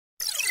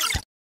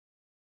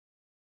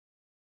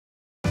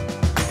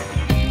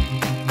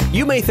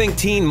You may think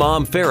teen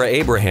mom Farrah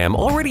Abraham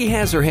already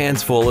has her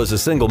hands full as a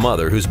single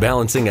mother who's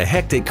balancing a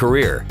hectic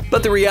career.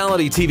 But the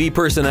reality TV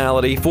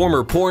personality,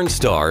 former porn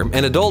star,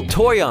 and adult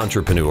toy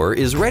entrepreneur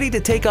is ready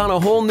to take on a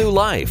whole new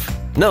life.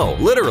 No,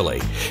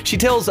 literally. She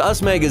tells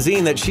Us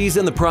Magazine that she's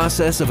in the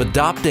process of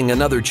adopting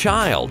another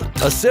child,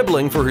 a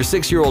sibling for her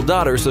 6-year-old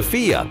daughter,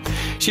 Sophia.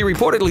 She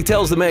reportedly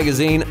tells the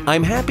magazine,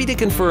 "I'm happy to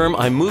confirm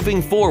I'm moving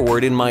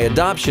forward in my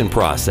adoption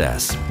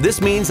process.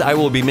 This means I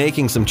will be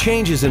making some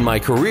changes in my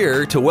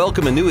career to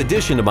welcome a new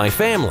addition to my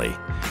family."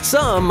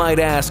 Some might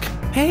ask,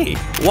 hey,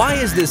 why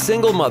is this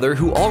single mother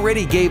who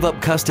already gave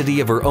up custody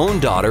of her own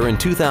daughter in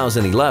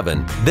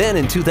 2011, then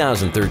in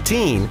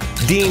 2013,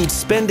 deemed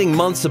spending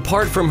months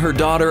apart from her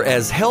daughter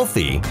as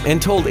healthy,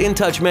 and told In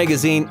Touch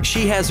magazine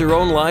she has her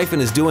own life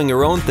and is doing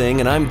her own thing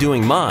and I'm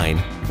doing mine?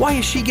 Why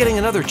is she getting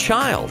another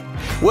child?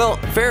 Well,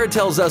 Farrah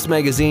tells Us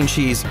Magazine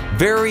she's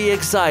very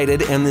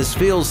excited and this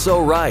feels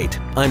so right.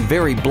 I'm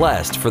very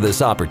blessed for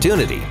this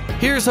opportunity.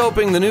 Here's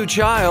hoping the new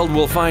child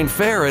will find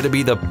Farrah to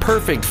be the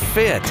perfect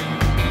fit.